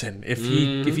Andersen if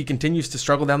he continues to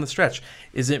struggle down the stretch?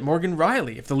 Is it Morgan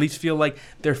Riley? If the Leafs feel like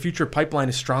their future pipeline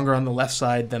is stronger on the left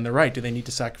side than the right, do they need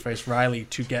to sacrifice Riley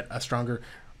to get a stronger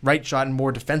right shot and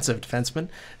more defensive defenseman?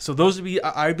 So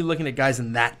I'd be looking at guys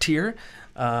in that tier.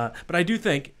 But I do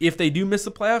think if they do miss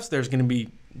the playoffs, there's going to be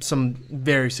some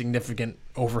very significant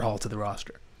overhaul to the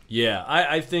roster. Yeah,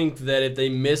 I think that if they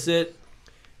miss it,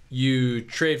 you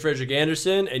trade Frederik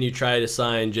Andersen and you try to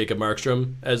sign Jacob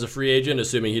Markstrom as a free agent,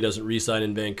 assuming he doesn't re-sign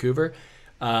in Vancouver.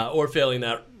 Or failing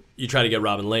that, you try to get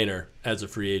Robin Lehner as a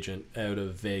free agent out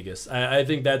of Vegas. I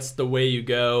think that's the way you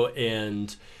go,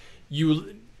 and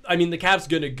the cap's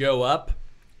going to go up.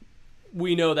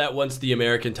 We know that once the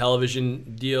American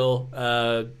television deal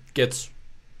gets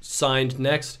signed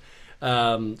next.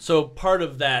 So part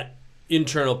of that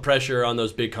internal pressure on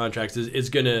those big contracts is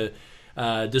going to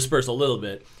disperse a little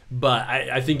bit. But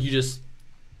I think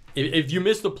if you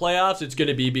miss the playoffs, it's going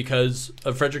to be because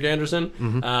of Frederik Andersen.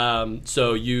 Mm-hmm.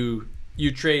 So you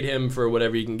trade him for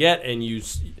whatever you can get, and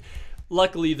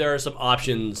luckily, there are some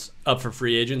options up for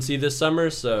free agency this summer,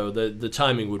 so the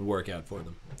timing would work out for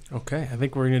them. Okay, I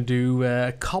think we're going to do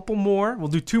a couple more. We'll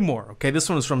do 2 more. Okay, this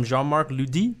one is from Jean-Marc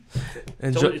Ludi.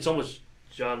 It's almost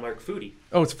Jean-Marc Foodie.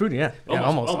 Oh, it's Foodie, yeah.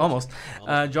 Almost.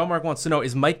 Jean-Marc wants to know,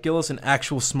 is Mike Gillis an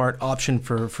actual smart option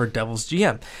for Devils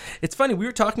GM? It's funny, we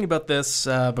were talking about this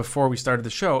before we started the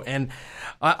show, and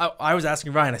I was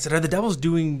asking Ryan, I said, are the Devils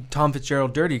doing Tom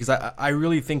Fitzgerald dirty? Because I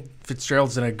really think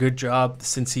Fitzgerald's done a good job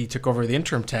since he took over the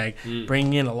interim tag,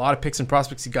 bringing in a lot of picks and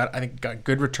prospects. He got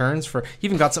good returns he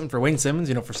even got something for Wayne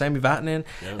Simmons, for Sammy Vatanen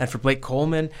and for Blake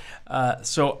Coleman.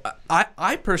 So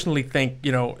I personally think,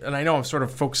 and I know I'm sort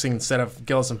of focusing instead of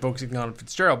Gillis, I'm focusing on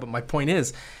Fitzgerald, but my point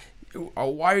is,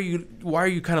 why are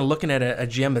you kind of looking at a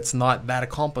GM that's not that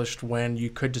accomplished when you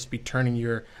could just be turning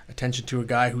your attention to a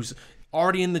guy who's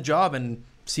already in the job and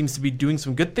seems to be doing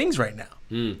some good things right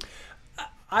now?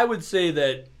 I would say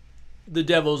that the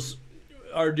Devils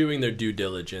are doing their due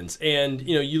diligence. And,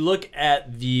 you look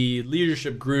at the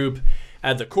leadership group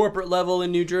at the corporate level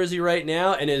in New Jersey right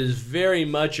now, and it is very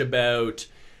much about,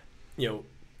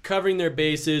 covering their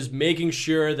bases, making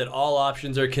sure that all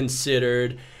options are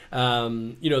considered.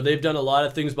 They've done a lot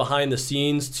of things behind the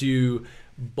scenes to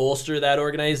bolster that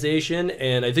organization,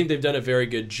 and I think they've done a very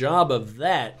good job of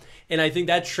that. And I think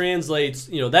that translates,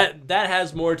 that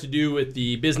has more to do with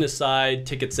the business side,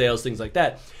 ticket sales, things like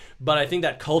that. But I think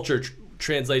that culture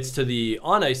translates to the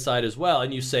on-ice side as well.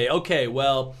 And you say, okay,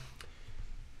 well,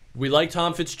 we like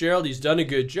Tom Fitzgerald. He's done a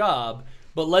good job.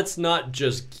 But let's not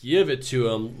just give it to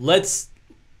him. Let's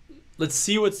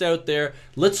see what's out there.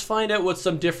 Let's find out what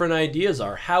some different ideas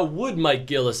are. How would Mike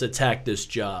Gillis attack this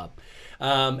job?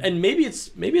 And maybe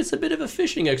it's a bit of a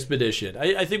fishing expedition.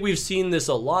 I think we've seen this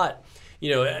a lot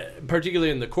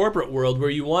particularly in the corporate world where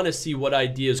you want to see what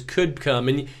ideas could come.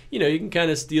 And, you can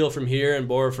kind of steal from here and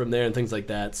borrow from there and things like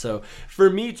that. So for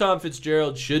me, Tom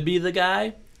Fitzgerald should be the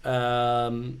guy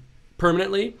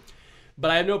permanently. But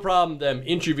I have no problem them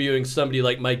interviewing somebody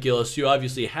like Mike Gillis, who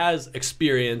obviously has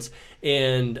experience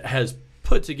and has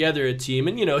put together a team.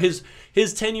 And,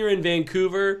 his tenure in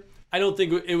Vancouver, I don't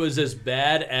think it was as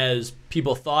bad as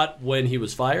people thought when he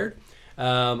was fired.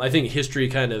 I think history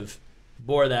kind of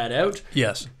bore that out.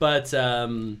 Yes. But,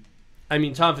 Tom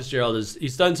Fitzgerald,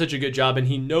 he's done such a good job, and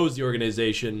he knows the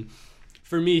organization.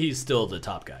 For me, he's still the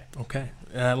top guy. Okay.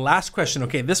 Last question.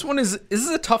 Okay, this is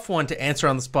a tough one to answer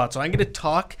on the spot, so I'm going to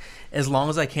talk as long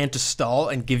as I can to stall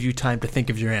and give you time to think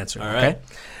of your answer. All right.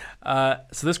 Okay.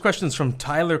 So this question is from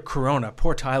Tyler Corona.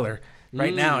 Poor Tyler.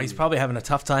 Right now, he's probably having a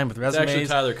tough time with resumes. It's actually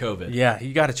Tyler COVID. Yeah,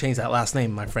 you got to change that last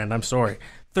name, my friend. I'm sorry.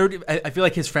 I feel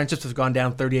like his friendships have gone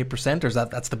down 38%, or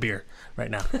that's the beer right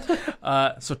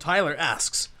now. So Tyler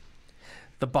asks,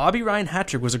 the Bobby Ryan hat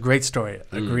trick was a great story.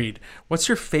 Agreed. What's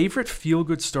your favorite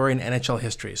feel-good story in NHL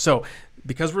history? So,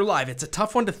 because we're live, it's a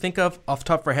tough one to think of off the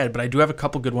top of our head, but I do have a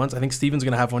couple good ones. I think Steven's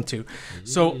going to have one too.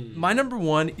 So, my number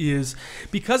one is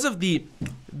because of the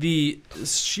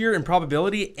sheer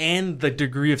improbability and the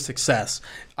degree of success.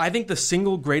 I think the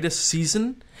single greatest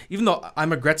season, even though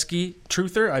I'm a Gretzky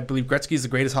truther, I believe Gretzky is the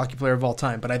greatest hockey player of all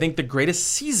time, but I think the greatest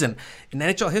season in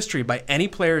NHL history by any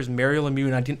player is Mario Lemieux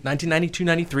in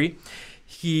 1992-93.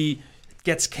 He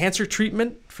gets cancer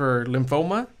treatment for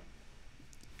lymphoma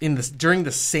during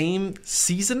the same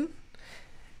season,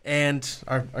 and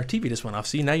our TV just went off.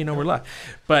 See, now you know we're live.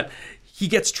 But he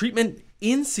gets treatment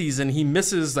in season. He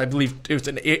misses, I believe, it was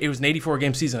an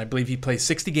 84-game season. I believe he plays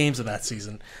 60 games of that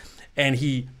season, and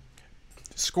he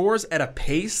scores at a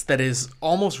pace that is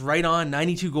almost right on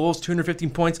 92 goals,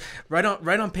 215 points, right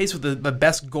on pace with the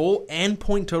best goal and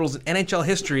point totals in NHL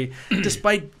history,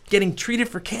 despite getting treated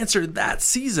for cancer that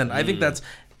season. I think that's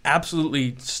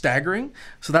absolutely staggering.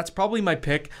 So that's probably my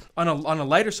pick. On a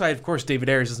lighter side, of course, David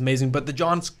Ayres is amazing, but the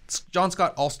John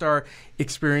Scott All-Star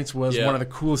experience was one of the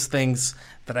coolest things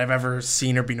that I've ever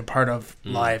seen or been a part of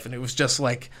live, and it was just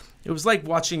like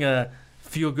watching a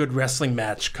feel-good wrestling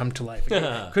match come to life. Couldn't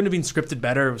have been scripted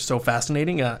better. It was so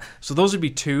fascinating. So those would be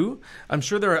two. I'm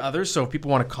sure there are others, so if people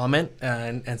want to comment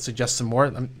and suggest some more,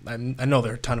 I know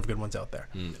there are a ton of good ones out there.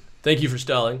 Thank you for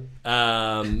stalling.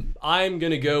 I'm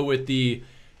going to go with the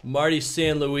Marty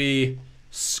St. Louis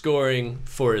scoring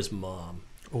for his mom.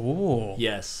 Oh.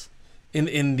 Yes.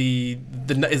 In the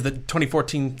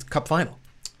 2014 Cup final?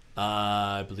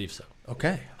 I believe so.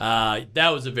 Okay. That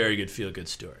was a very good feel-good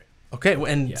story. Okay,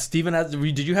 and Steven,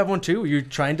 did you have one too? Were you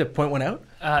trying to point one out?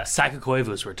 Saka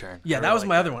Koivu's return. Yeah, that was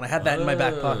my other one. I had that in my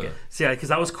back pocket. So, yeah, because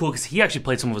that was cool because he actually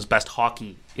played some of his best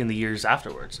hockey in the years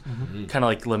afterwards. Kind of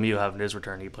like Lemieux having his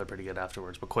return. He played pretty good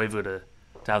afterwards. But Koivu to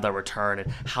have that return and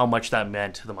how much that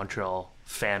meant to the Montreal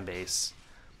fan base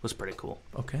was pretty cool.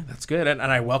 Okay, that's good. And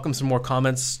I welcome some more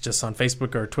comments just on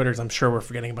Facebook or Twitter. I'm sure we're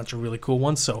forgetting a bunch of really cool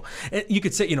ones. So you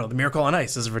could say, the Miracle on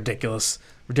Ice is a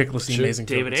ridiculously amazing.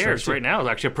 David Ayres right now is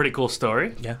actually a pretty cool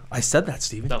story. Yeah, I said that,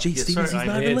 Steven. No, Gee, Steven, he's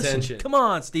not even listening. Come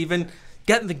on, Steven.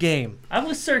 Get in the game. I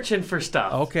was searching for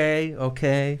stuff. Okay.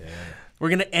 Yeah. We're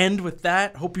going to end with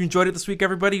that. Hope you enjoyed it this week,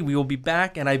 everybody. We will be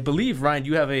back. And I believe, Ryan,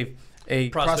 you have a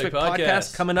Prospect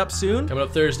podcast coming up soon. Coming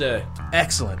up Thursday.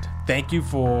 Excellent. Thank you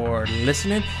for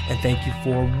listening, and thank you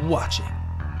for watching.